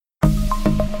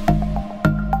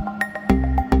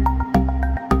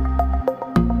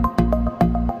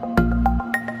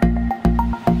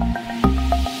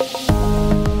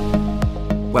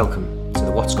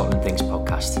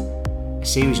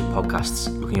series of podcasts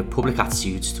looking at public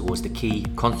attitudes towards the key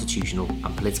constitutional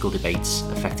and political debates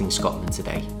affecting Scotland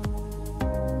today.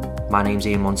 My name's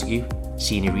Ian Montague,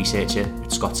 Senior Researcher at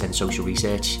ScotSend Social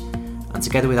Research, and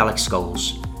together with Alex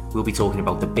Scholes, we'll be talking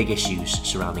about the big issues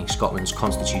surrounding Scotland's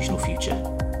constitutional future.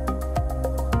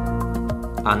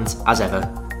 And, as ever,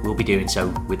 we'll be doing so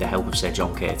with the help of Sir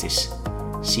John Curtis,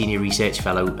 Senior Research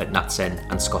Fellow at NatSen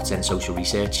and ScotSend Social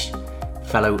Research,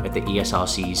 Fellow at the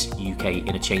ESRC's UK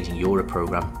in a Changing Europe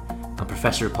programme, and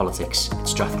Professor of Politics at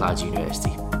Strathclyde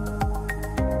University.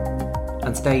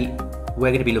 And today,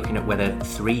 we're going to be looking at whether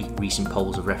 3 recent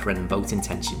polls of referendum vote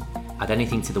intention add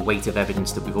anything to the weight of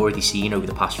evidence that we've already seen over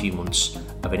the past few months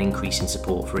of an increase in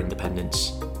support for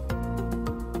independence.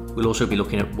 We'll also be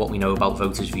looking at what we know about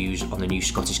voters' views on the new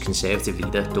Scottish Conservative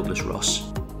leader, Douglas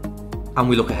Ross. And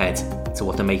we look ahead to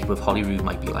what the makeup of Holyrood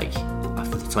might be like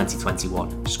after the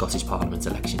 2021 Scottish Parliament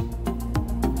election.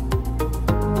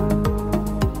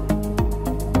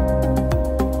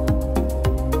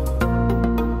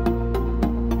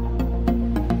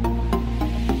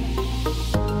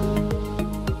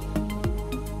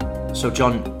 So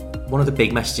John, one of the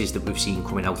big messages that we've seen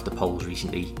coming out of the polls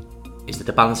recently is that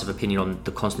the balance of opinion on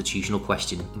the constitutional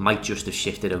question might just have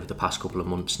shifted over the past couple of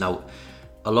months. Now,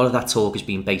 a lot of that talk has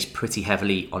been based pretty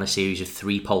heavily on a series of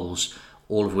 3 polls,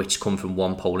 all of which come from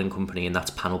one polling company, and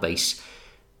that's Panelbase.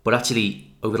 But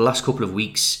actually, over the last couple of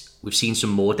weeks, we've seen some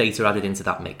more data added into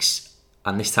that mix,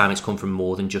 and this time it's come from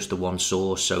more than just the one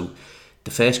source. So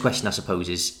the first question, I suppose,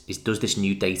 is does this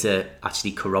new data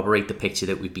actually corroborate the picture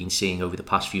that we've been seeing over the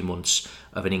past few months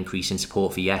of an increase in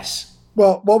support for yes?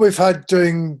 Well, what we've had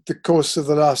during the course of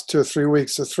the last 2 or 3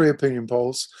 weeks are 3 opinion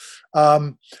polls.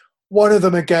 One of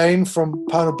them, again, from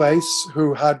Panelbase,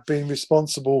 who had been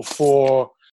responsible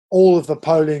for all of the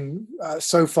polling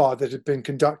so far that had been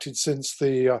conducted since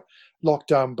the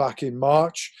lockdown back in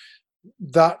March.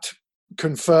 That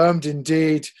confirmed,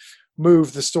 indeed,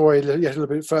 moved the story yet a little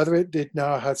bit further. It did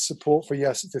now have support for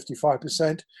yes at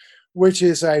 55%, which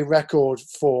is a record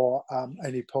for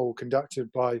any poll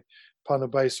conducted by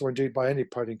Panelbase or indeed by any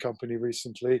polling company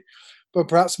recently. But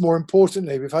perhaps more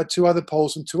importantly, we've had 2 other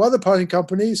polls from 2 other polling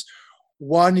companies.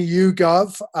 One,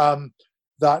 YouGov,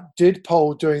 that did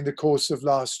poll during the course of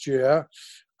last year,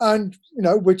 and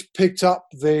which picked up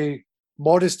the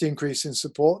modest increase in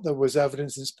support. There was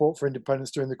evidence in support for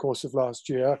independence during the course of last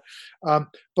year,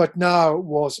 but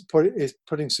now is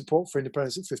putting support for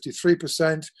independence at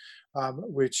 53%,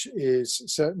 which is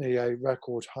certainly a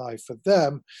record high for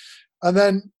them. And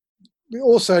then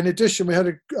also, in addition, we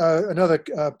had another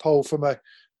poll from a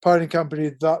polling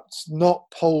company that's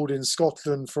not polled in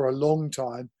Scotland for a long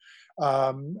time,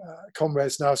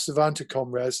 Comres, now Savanta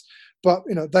Comres, but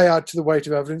they add to the weight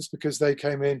of evidence because they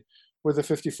came in with a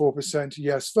 54%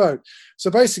 yes vote.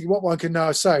 So basically what one can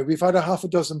now say, we've had a half a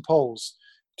dozen polls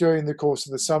during the course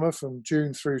of the summer from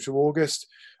June through to August.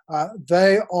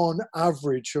 They on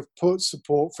average have put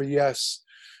support for yes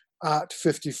at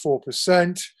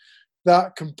 54%.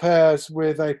 That compares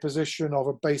with a position of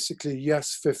a basically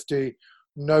yes 50,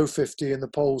 no 50 in the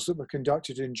polls that were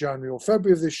conducted in January or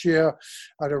February of this year,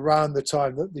 at around the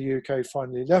time that the UK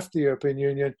finally left the European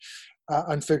Union,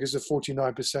 and figures of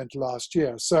 49% last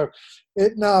year. So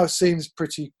it now seems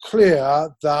pretty clear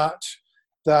that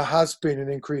there has been an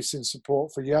increase in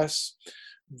support for yes.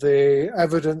 The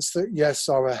evidence that yes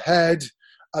are ahead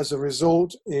as a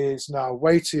result is now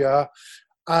weightier.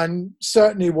 And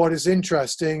certainly what is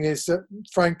interesting is that,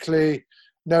 frankly,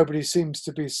 nobody seems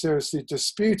to be seriously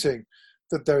disputing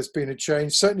that there's been a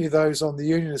change. Certainly those on the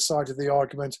unionist side of the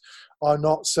argument are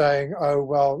not saying, oh,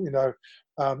 well,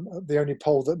 the only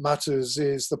poll that matters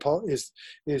is the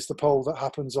poll that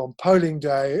happens on polling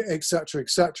day, etc.,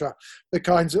 etc. The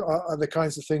kinds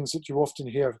of things that you often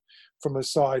hear from a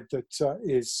side that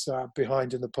is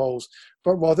behind in the polls.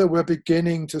 But rather, we're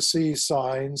beginning to see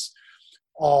signs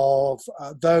of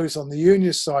those on the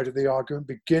unionist side of the argument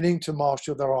beginning to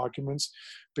marshal their arguments,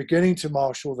 beginning to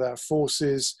marshal their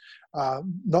forces,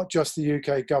 not just the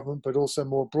UK government, but also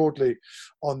more broadly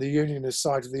on the unionist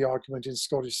side of the argument in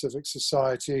Scottish civic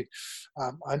society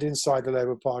and inside the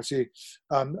Labour Party,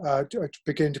 to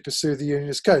begin to pursue the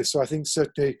unionist case. So I think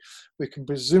certainly we can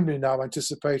presumably now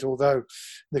anticipate, although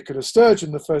Nicola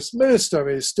Sturgeon, the First Minister,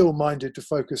 is still minded to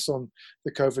focus on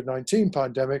the COVID-19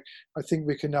 pandemic, I think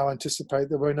we can now anticipate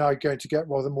that we're now going to get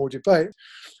rather more debate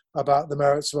about the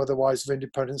merits or otherwise of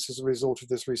independence as a result of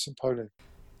this recent polling.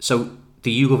 So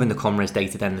the YouGov and the Comres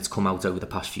data then that's come out over the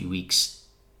past few weeks,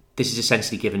 this has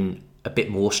essentially given a bit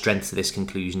more strength to this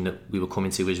conclusion that we were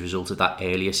coming to as a result of that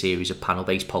earlier series of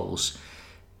panel-based polls,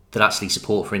 that actually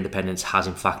support for independence has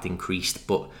in fact increased.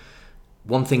 But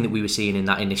One thing that we were seeing in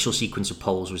that initial sequence of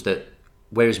polls was that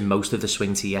whereas most of the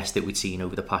swing to yes that we'd seen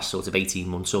over the past sort of 18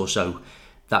 months or so,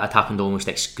 that had happened almost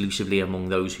exclusively among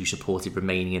those who supported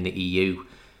remaining in the EU.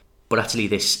 But actually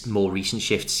this more recent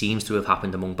shift seems to have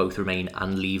happened among both Remain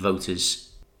and Leave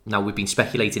voters. Now, we've been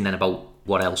speculating then about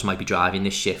what else might be driving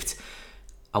this shift,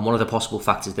 and one of the possible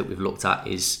factors that we've looked at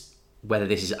is whether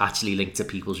this is actually linked to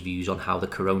people's views on how the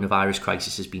coronavirus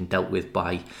crisis has been dealt with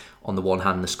by, on the one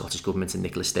hand, the Scottish Government and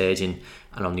Nicola Sturgeon,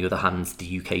 and on the other hand,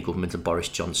 the UK Government and Boris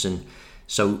Johnson.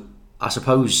 So I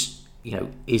suppose,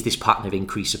 is this pattern of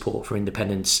increased support for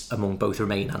independence among both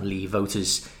Remain and Leave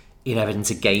voters in evidence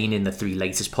again in the three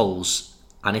latest polls?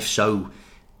 And if so,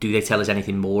 do they tell us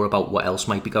anything more about what else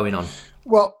might be going on?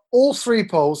 Well, all three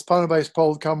polls, panel-based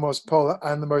poll, Commonwealth poll,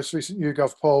 and the most recent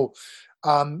YouGov poll,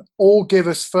 all give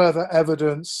us further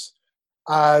evidence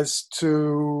as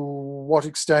to what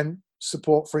extent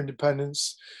support for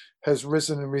independence has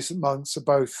risen in recent months,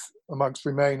 both amongst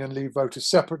Remain and Leave voters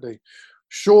separately.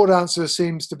 Short answer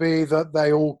seems to be that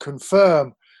they all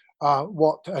confirm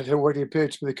what had already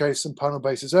appeared to be the case in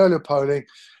panel-based earlier polling,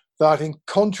 that in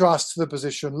contrast to the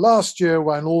position last year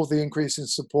when all the increase in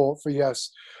support for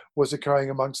yes was occurring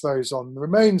amongst those on the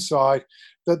Remain side,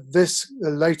 that the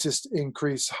latest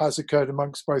increase has occurred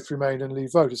amongst both Remain and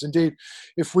Leave voters. Indeed,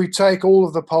 if we take all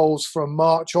of the polls from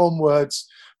March onwards,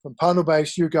 from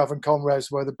panel-based, YouGov and ComRes,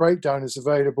 where the breakdown is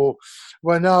available,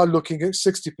 we're now looking at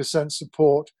 60%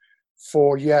 support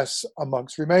for yes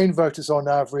amongst Remain voters on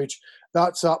average.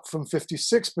 That's up from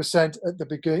 56% at the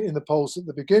beginning in the polls at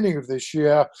the beginning of this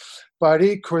year. But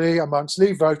equally, amongst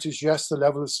Leave voters, yes, the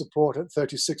level of support at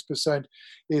 36%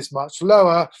 is much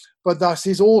lower, but that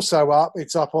is also up.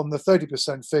 It's up on the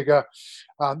 30% figure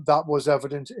that was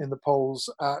evident in the polls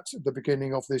at the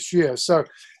beginning of this year. So,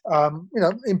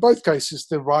 in both cases,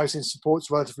 the rise in support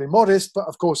is relatively modest, but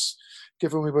of course,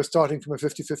 given we were starting from a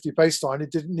 50-50 baseline,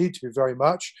 it didn't need to be very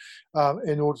much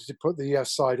in order to put the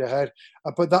yes side ahead.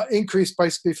 But that increase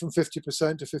basically from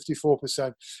 50% to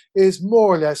 54% is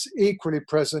more or less equally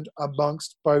present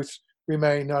amongst both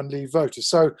Remain and Leave voters.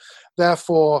 So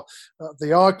therefore,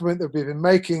 the argument that we've been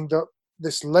making that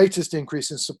this latest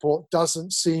increase in support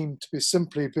doesn't seem to be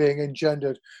simply being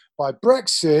engendered by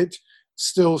Brexit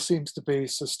still seems to be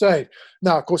sustained.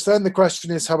 Now, of course, then the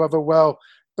question is, however, well,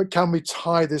 but can we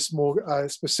tie this more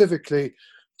specifically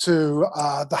to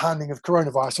the handling of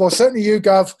coronavirus? Well, certainly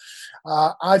YouGov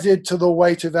added to the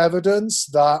weight of evidence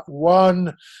that,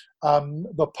 one,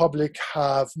 the public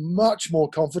have much more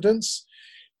confidence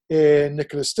in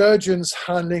Nicola Sturgeon's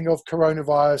handling of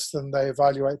coronavirus than they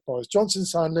evaluate Boris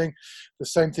Johnson's handling. The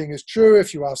same thing is true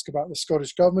if you ask about the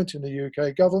Scottish Government and the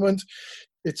UK Government.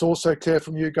 It's also clear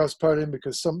from YouGov's polling,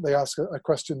 because they asked a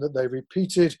question that they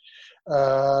repeated,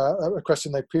 a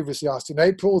question they previously asked in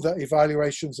April, that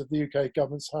evaluations of the UK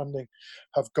government's handling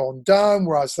have gone down,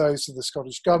 whereas those of the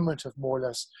Scottish Government have more or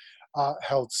less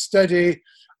held steady.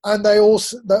 And they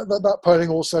also that polling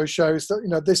also shows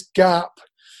that this gap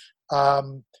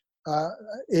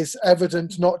is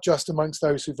evident not just amongst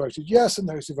those who voted yes and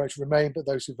those who voted Remain, but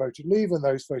those who voted Leave and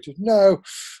those who voted no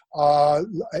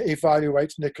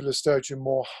evaluate Nicola Sturgeon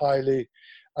more highly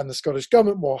and the Scottish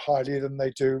Government more highly than they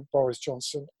do Boris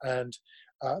Johnson and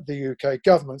the UK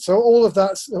Government. So all of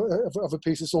that of a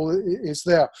piece is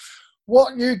there.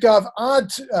 What YouGov add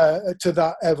to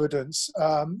that evidence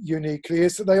uniquely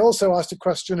is that they also asked a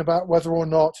question about whether or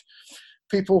not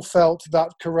people felt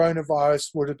that coronavirus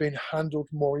would have been handled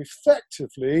more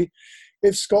effectively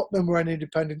if Scotland were an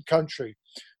independent country.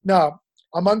 Now,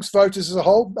 amongst voters as a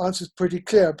whole, the answer is pretty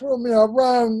clear. But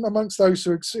around amongst those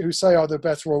who say either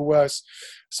better or worse,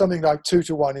 something like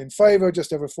 2-1 in favour,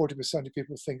 just over 40% of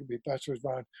people think it would be better,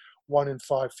 around 1 in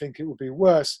 5 think it would be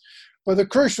worse. But the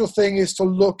crucial thing is to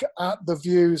look at the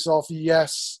views of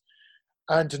yes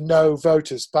and no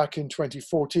voters back in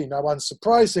 2014. Now,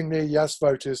 unsurprisingly, yes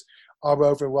voters are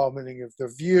overwhelmingly of the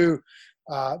view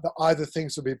that either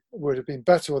things would have been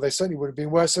better or they certainly would have been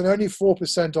worse. And only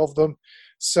 4% of them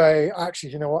say,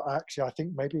 actually, I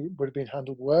think maybe it would have been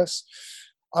handled worse.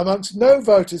 Amongst no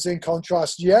voters, in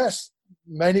contrast, yes,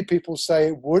 many people say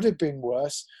it would have been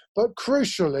worse, but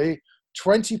crucially,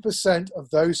 20% of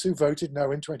those who voted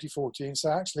no in 2014 say,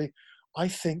 actually, I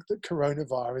think that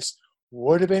coronavirus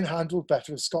would have been handled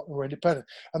better if Scotland were independent.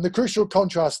 And the crucial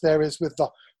contrast there is with the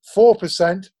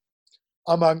 4%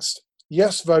 amongst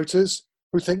yes voters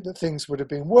who think that things would have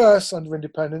been worse under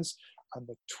independence, and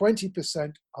the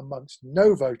 20% amongst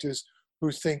no voters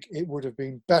who think it would have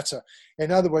been better.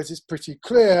 In other words, it's pretty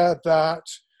clear that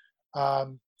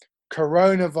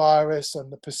coronavirus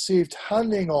and the perceived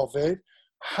handling of it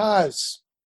has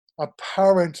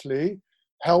apparently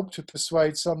help to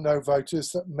persuade some no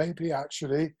voters that maybe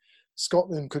actually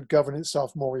Scotland could govern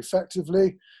itself more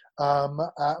effectively,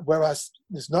 whereas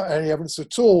there's not any evidence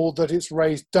at all that it's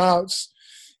raised doubts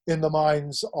in the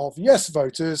minds of yes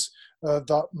voters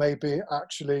that maybe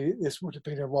actually this would have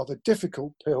been a rather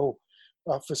difficult pill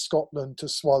for Scotland to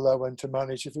swallow and to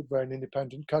manage if it were an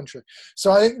independent country.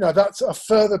 So I think that's a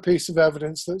further piece of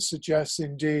evidence that suggests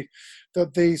indeed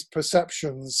that these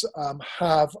perceptions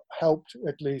have helped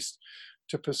at least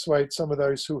to persuade some of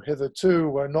those who hitherto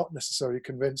were not necessarily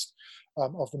convinced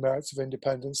of the merits of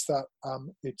independence that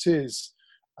it is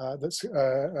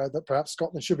that perhaps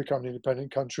Scotland should become an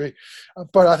independent country.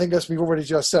 But I think, as we've already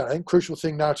just said, I think crucial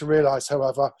thing now to realise,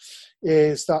 however,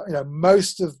 is that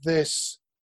most of this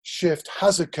shift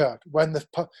has occurred when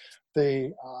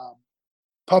the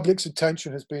public's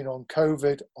attention has been on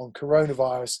COVID, on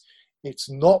coronavirus. It's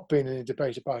not been any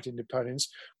debate about independence.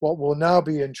 What will now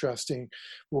be interesting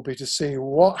will be to see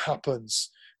what happens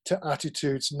to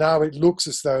attitudes. Now it looks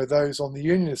as though those on the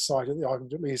unionist side of the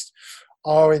argument, at least,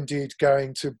 are indeed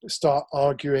going to start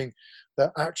arguing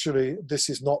that actually this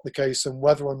is not the case, and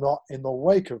whether or not in the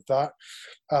wake of that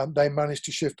they managed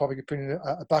to shift public opinion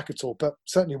back at all. But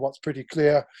certainly what's pretty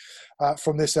clear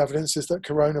from this evidence is that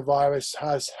coronavirus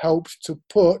has helped to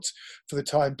put, for the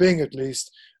time being at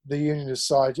least, the unionist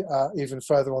side even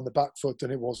further on the back foot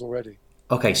than it was already.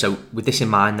 Okay, so with this in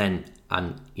mind then,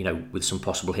 and with some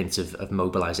possible hints of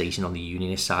mobilisation on the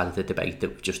unionist side of the debate that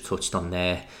we've just touched on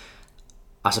there,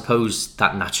 I suppose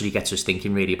that naturally gets us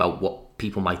thinking really about what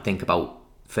people might think about,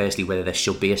 firstly, whether there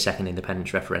should be a second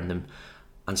independence referendum,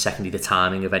 and secondly, the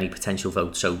timing of any potential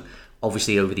vote. So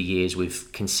obviously over the years,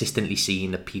 we've consistently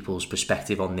seen that people's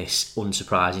perspective on this,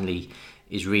 unsurprisingly,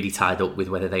 is really tied up with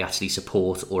whether they actually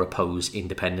support or oppose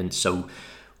independence. So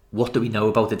what do we know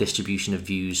about the distribution of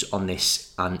views on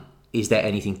this, and is there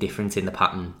anything different in the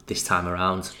pattern this time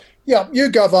around? Yeah,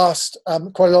 YouGov asked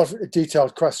quite a lot of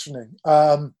detailed questioning.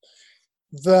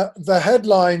 The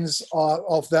headlines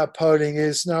of their polling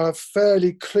is now a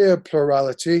fairly clear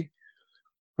plurality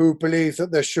who believe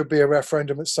that there should be a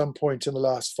referendum at some point in the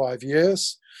last 5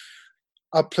 years,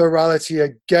 a plurality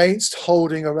against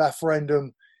holding a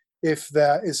referendum if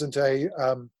there isn't a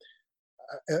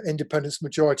independence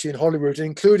majority in Holyrood,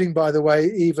 including, by the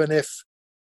way, even if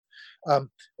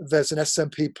there's an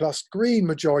SNP plus Green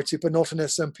majority, but not an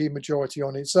SNP majority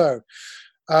on its own.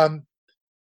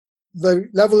 The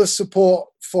level of support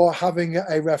for having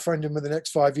a referendum in the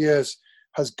next 5 years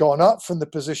has gone up from the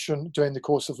position during the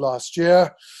course of last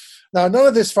year. Now, none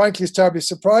of this, frankly, is terribly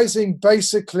surprising.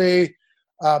 Basically,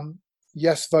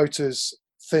 yes voters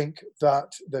think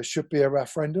that there should be a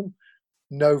referendum.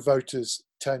 No voters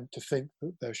tend to think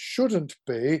that there shouldn't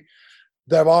be.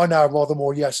 There are now rather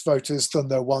more yes voters than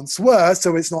there once were,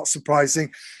 so it's not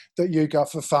surprising that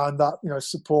YouGov have found that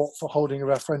support for holding a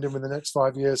referendum in the next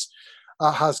 5 years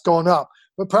has gone up.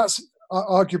 But perhaps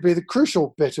arguably the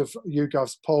crucial bit of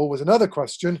YouGov's poll was another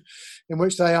question in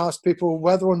which they asked people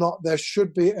whether or not there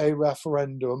should be a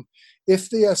referendum if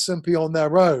the SNP on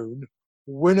their own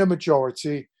win a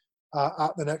majority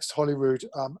at the next Holyrood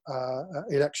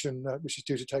election, which is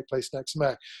due to take place next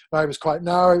May. Now, it was quite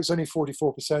narrow. It was only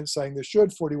 44% saying there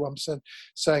should, 41%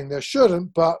 saying there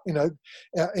shouldn't. But,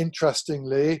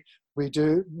 interestingly, we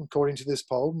do, according to this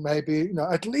poll, maybe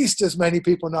at least as many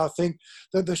people now think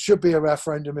that there should be a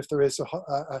referendum if there is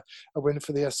a win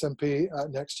for the SNP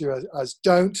next year as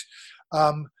don't.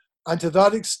 And to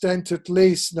that extent, at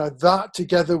least, that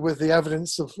together with the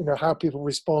evidence of how people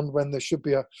respond when there should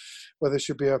be a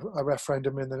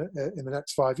referendum in the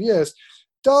next 5 years,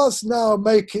 does now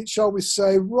make it, shall we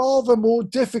say, rather more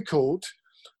difficult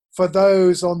for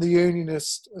those on the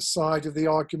unionist side of the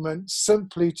argument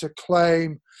simply to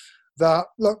claim that,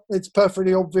 look, it's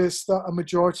perfectly obvious that a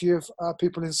majority of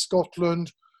people in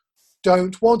Scotland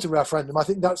don't want a referendum. I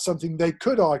think that's something they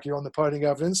could argue on the polling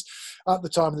evidence at the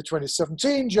time of the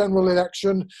 2017 general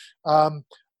election,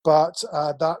 but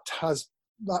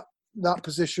that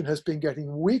position has been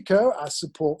getting weaker as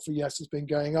support for yes has been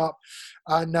going up,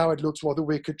 and now it looks rather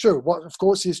weaker too. What, of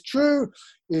course, is true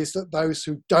is that those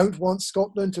who don't want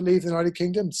Scotland to leave the United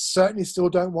Kingdom certainly still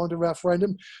don't want a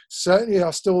referendum, certainly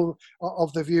are still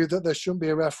of the view that there shouldn't be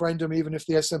a referendum even if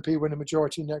the SNP win a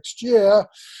majority next year.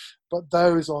 But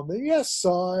those on the yes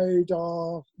side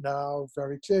are now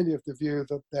very clearly of the view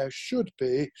that there should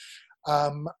be.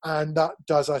 And that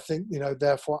does, I think,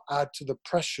 therefore add to the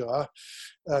pressure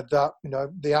that,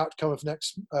 the outcome of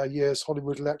next year's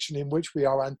Holyrood election, in which we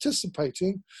are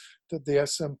anticipating that the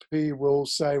SNP will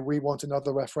say we want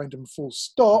another referendum full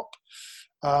stop,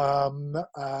 that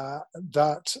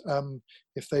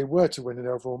if they were to win an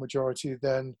overall majority,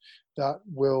 then that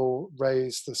will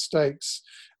raise the stakes.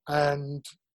 And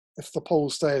if the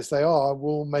polls stay as they are,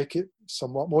 will make it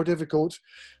somewhat more difficult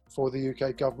for the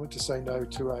UK government to say no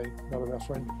to another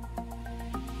referendum.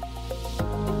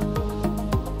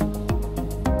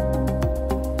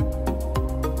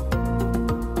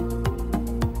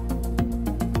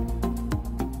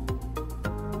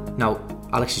 Now,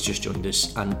 Alex has just joined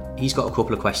us and he's got a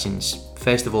couple of questions.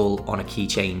 First of all, on a key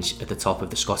change at the top of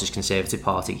the Scottish Conservative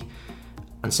Party,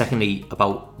 and secondly,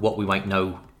 about what we might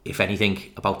know, if anything,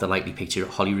 about the likely picture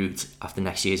at Holyrood after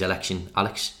next year's election.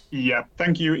 Alex? Yeah,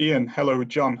 thank you, Ian. Hello,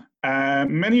 John.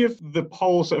 Many of the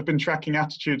polls that have been tracking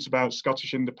attitudes about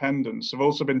Scottish independence have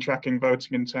also been tracking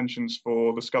voting intentions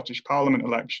for the Scottish Parliament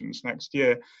elections next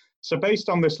year. So based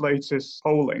on this latest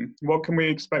polling, what can we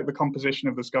expect the composition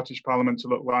of the Scottish Parliament to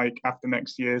look like after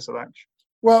next year's election?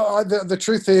 Well, the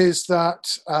truth is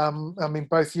that,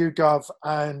 both YouGov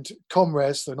and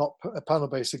ComRes, they're not a panel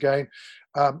base again,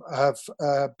 have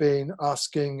been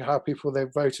asking how people they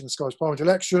vote in the Scottish Parliament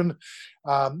election.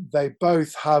 They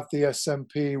both have the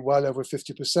SNP well over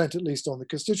 50%, at least on the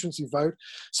constituency vote.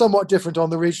 Somewhat different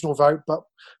on the regional vote, but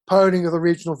polling of the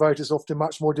regional vote is often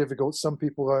much more difficult. Some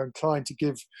people are inclined to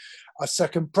give a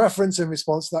second preference in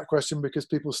response to that question because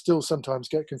people still sometimes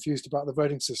get confused about the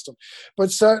voting system.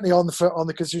 But certainly on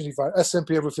the constituency vote,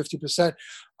 SNP over 50%,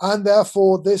 and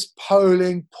therefore this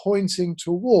polling pointing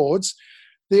towards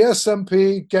the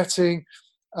SNP getting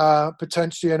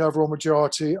potentially an overall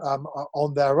majority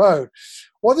on their own.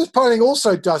 What this polling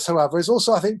also does, however, is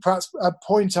also, I think, perhaps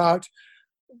point out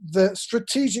the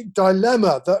strategic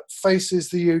dilemma that faces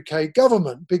the UK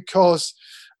government, because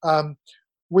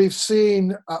we've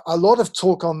seen a lot of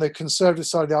talk on the Conservative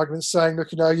side of the argument saying,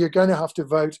 look, you're going to have to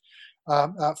vote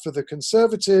for the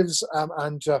Conservatives,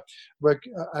 and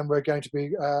we're going to be,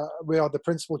 we are the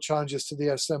principal challengers to the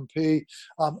SNP,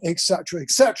 etc.,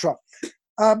 etc.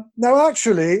 Now,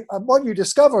 actually, what you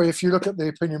discover if you look at the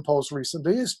opinion polls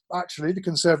recently is actually the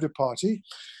Conservative Party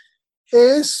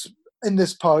is, in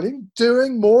this polling,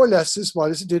 doing more or less as well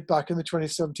as it did back in the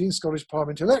 2017 Scottish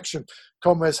Parliament election.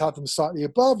 ComRes had them slightly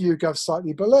above, YouGov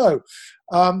slightly below.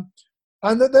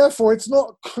 And that therefore it's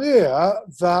not clear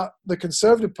that the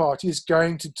Conservative Party is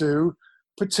going to do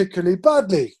particularly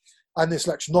badly in this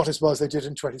election, not as well as they did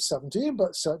in 2017,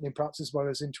 but certainly perhaps as well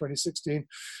as in 2016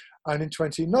 and in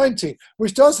 2019,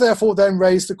 which does therefore then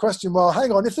raise the question, well,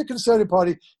 hang on, if the Conservative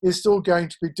Party is still going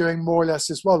to be doing more or less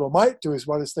as well, or might do as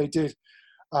well as they did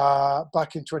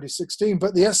back in 2016,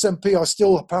 but the SNP are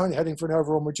still apparently heading for an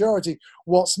overall majority,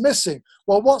 what's missing?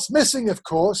 Well, what's missing, of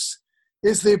course,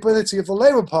 is the ability of the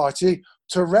Labour Party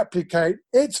to replicate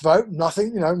its vote.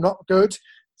 Nothing, not good.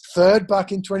 Third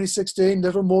back in 2016,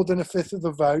 little more than a fifth of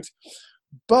the vote.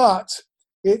 But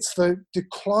it's the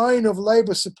decline of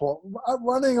Labour support,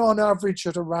 running on average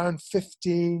at around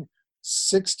 15,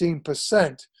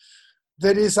 16%,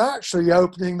 that is actually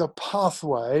opening the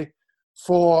pathway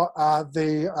for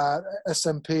the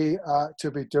SNP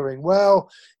to be doing well.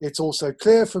 It's also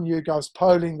clear from YouGov's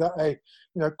polling that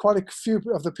quite a few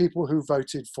of the people who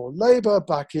voted for Labour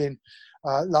back in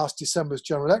last December's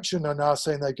general election are now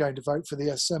saying they're going to vote for the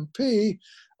SNP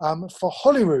for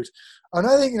Holyrood. And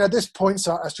I think this points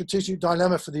out a strategic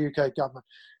dilemma for the UK government.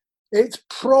 It's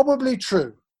probably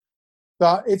true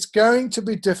that it's going to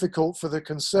be difficult for the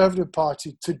Conservative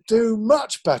Party to do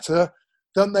much better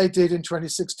than they did in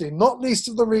 2016. Not least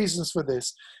of the reasons for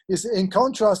this is that in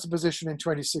contrast to position in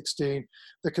 2016,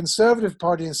 the Conservative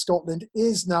Party in Scotland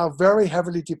is now very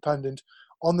heavily dependent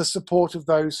on the support of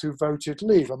those who voted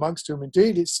Leave, amongst whom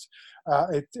indeed it's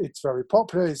very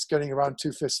popular. It's getting around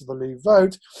 2/5 of the Leave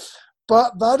vote.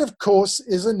 But that, of course,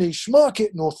 is a niche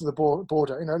market north of the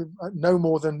border. No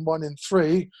more than 1 in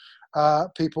 3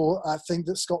 people think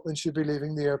that Scotland should be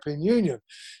leaving the European Union.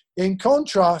 In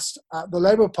contrast, the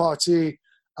Labour Party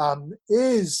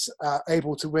is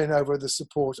able to win over the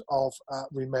support of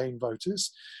Remain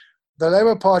voters. The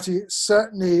Labour Party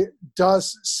certainly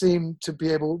does seem to be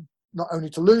able not only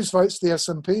to lose votes to the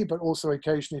SNP, but also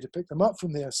occasionally to pick them up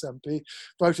from the SNP.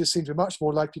 Voters seem to be much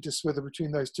more likely to swither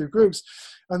between those two groups.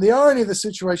 And the irony of the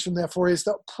situation, therefore, is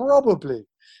that probably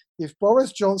if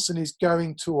Boris Johnson is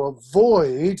going to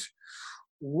avoid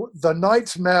the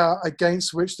nightmare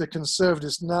against which the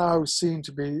Conservatives now seem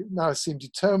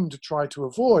determined to try to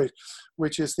avoid,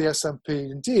 which is the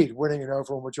SNP indeed winning an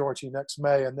overall majority next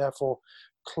May and therefore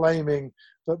claiming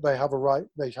that they have a right,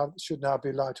 should now be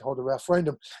allowed to hold a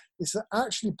referendum, is that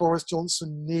actually Boris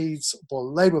Johnson needs the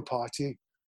Labour Party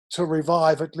to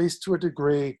revive, at least to a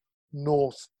degree,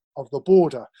 north of the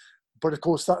border. But of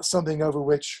course, that's something over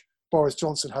which Boris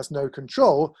Johnson has no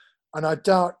control. And I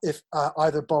doubt if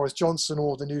either Boris Johnson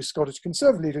or the new Scottish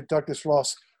Conservative leader, Douglas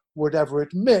Ross, would ever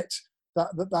admit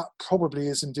that probably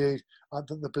is indeed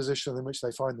the position in which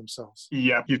they find themselves.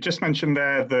 Yeah, you've just mentioned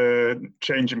there the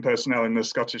change in personnel in the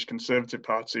Scottish Conservative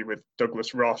Party with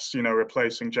Douglas Ross,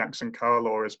 replacing Jackson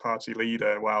Carlaw as party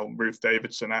leader while Ruth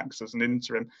Davidson acts as an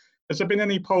interim. Has there been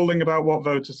any polling about what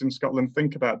voters in Scotland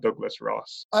think about Douglas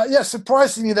Ross? Yes,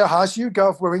 surprisingly there has.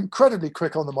 YouGov were incredibly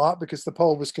quick on the mark because the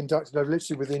poll was conducted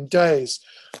literally within days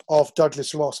of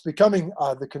Douglas Ross becoming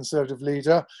the Conservative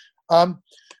leader.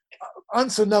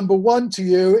 Answer number one to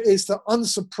you is that,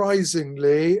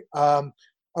 unsurprisingly,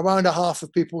 around a half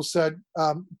of people said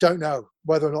don't know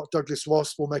whether or not Douglas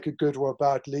Ross will make a good or a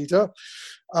bad leader.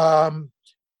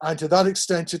 And to that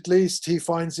extent, at least, he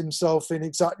finds himself in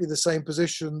exactly the same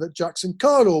position that Jackson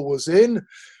Carlaw was in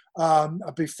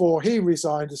before he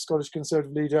resigned as Scottish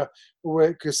Conservative leader,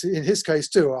 because in his case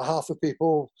too, half of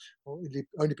people, he'd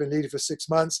only been leader for 6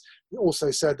 months,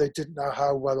 also said they didn't know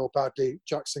how well or badly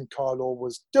Jackson Carlaw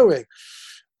was doing.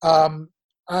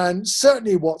 And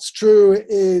certainly what's true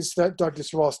is that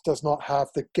Douglas Ross does not have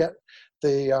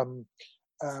the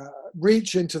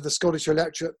reach into the Scottish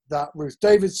electorate that Ruth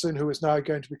Davidson, who is now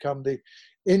going to become the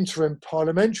interim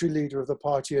parliamentary leader of the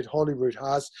party at Holyrood,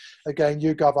 has. Again,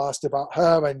 YouGov asked about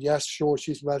her, and yes, sure,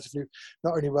 she's relatively,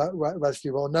 not only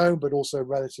relatively well known, but also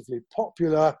relatively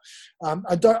popular. And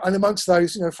amongst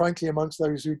those, frankly, amongst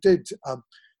those who did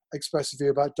express a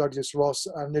view about Douglas Ross,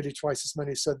 nearly twice as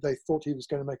many said they thought he was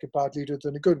going to make a bad leader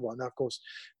than a good one. Now, of course,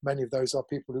 many of those are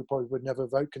people who probably would never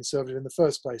vote Conservative in the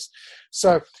first place.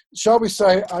 So, shall we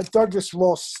say, Douglas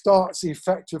Ross starts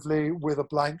effectively with a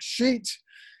blank sheet.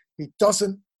 He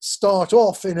doesn't start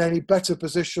off in any better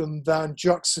position than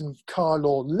Jackson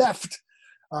Carlaw left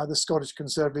the Scottish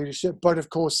Conservative leadership, but of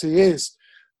course he is,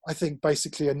 I think,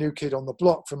 basically a new kid on the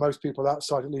block for most people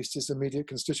outside, at least his immediate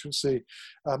constituency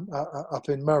up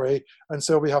in Murray. And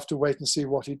so we have to wait and see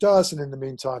what he does. And in the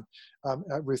meantime,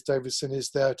 Ruth Davidson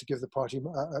is there to give the party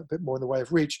a bit more in the way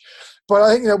of reach. But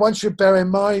I think one should bear in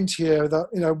mind here that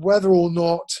whether or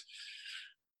not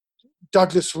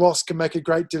Douglas Ross can make a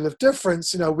great deal of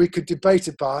difference, we could debate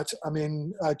about. I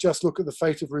mean, just look at the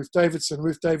fate of Ruth Davidson.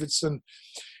 Ruth Davidson,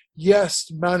 yes,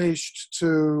 managed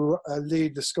to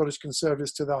lead the Scottish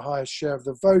Conservatives to their highest share of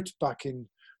the vote back in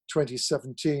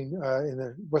 2017 in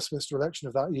the Westminster election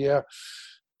of that year.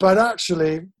 But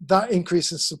actually, that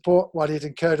increase in support, while it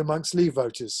occurred amongst Leave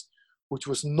voters, which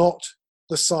was not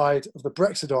the side of the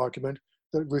Brexit argument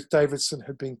that Ruth Davidson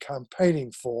had been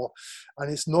campaigning for. And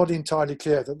it's not entirely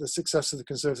clear that the success of the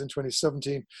Conservatives in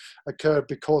 2017 occurred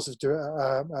because of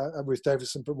Ruth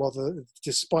Davidson, but rather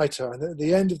despite her. And at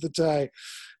the end of the day,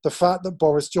 the fact that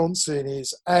Boris Johnson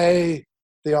is A,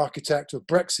 the architect of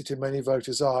Brexit in many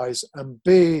voters' eyes, and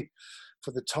B,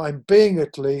 for the time being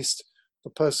at least, the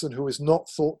person who is not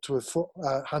thought to have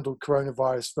handled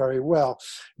coronavirus very well.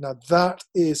 Now, that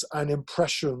is an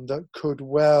impression that could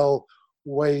well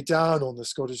weigh down on the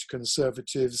Scottish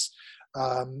Conservatives,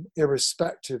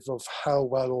 irrespective of how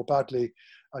well or badly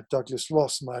Douglas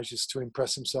Ross manages to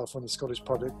impress himself on the Scottish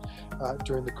public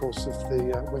during the course of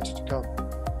the winter to come.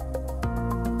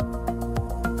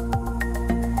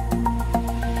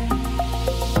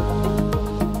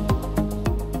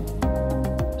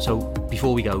 So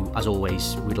before we go, as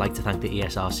always, we'd like to thank the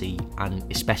ESRC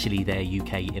and especially their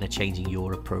UK in a Changing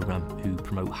Europe programme, who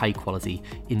promote high quality,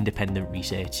 independent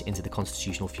research into the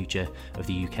constitutional future of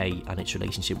the UK and its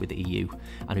relationship with the EU,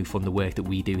 and who fund the work that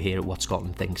we do here at What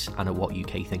Scotland Thinks and at What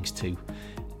UK Thinks too.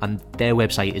 And their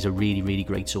website is a really, really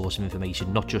great source of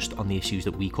information, not just on the issues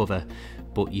that we cover,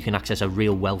 but you can access a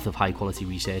real wealth of high quality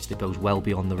research that goes well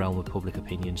beyond the realm of public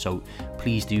opinion. So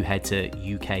please do head to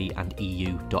ukandeu.ac.uk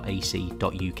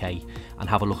and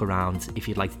have a look around if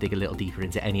you'd like to dig a little deeper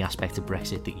into any aspect of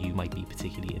Brexit that you might be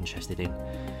particularly interested in.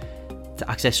 To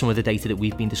access some of the data that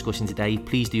we've been discussing today,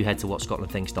 please do head to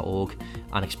whatscotlandthinks.org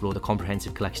and explore the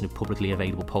comprehensive collection of publicly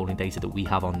available polling data that we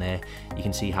have on there. You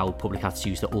can see how public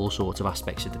attitudes to all sorts of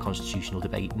aspects of the constitutional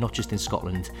debate, not just in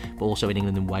Scotland, but also in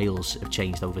England and Wales, have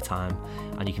changed over time.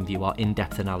 And you can view our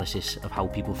in-depth analysis of how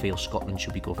people feel Scotland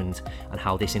should be governed and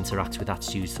how this interacts with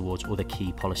attitudes towards other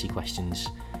key policy questions.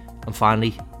 And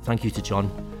finally, thank you to John.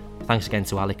 Thanks again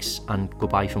to Alex, and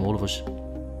goodbye from all of us.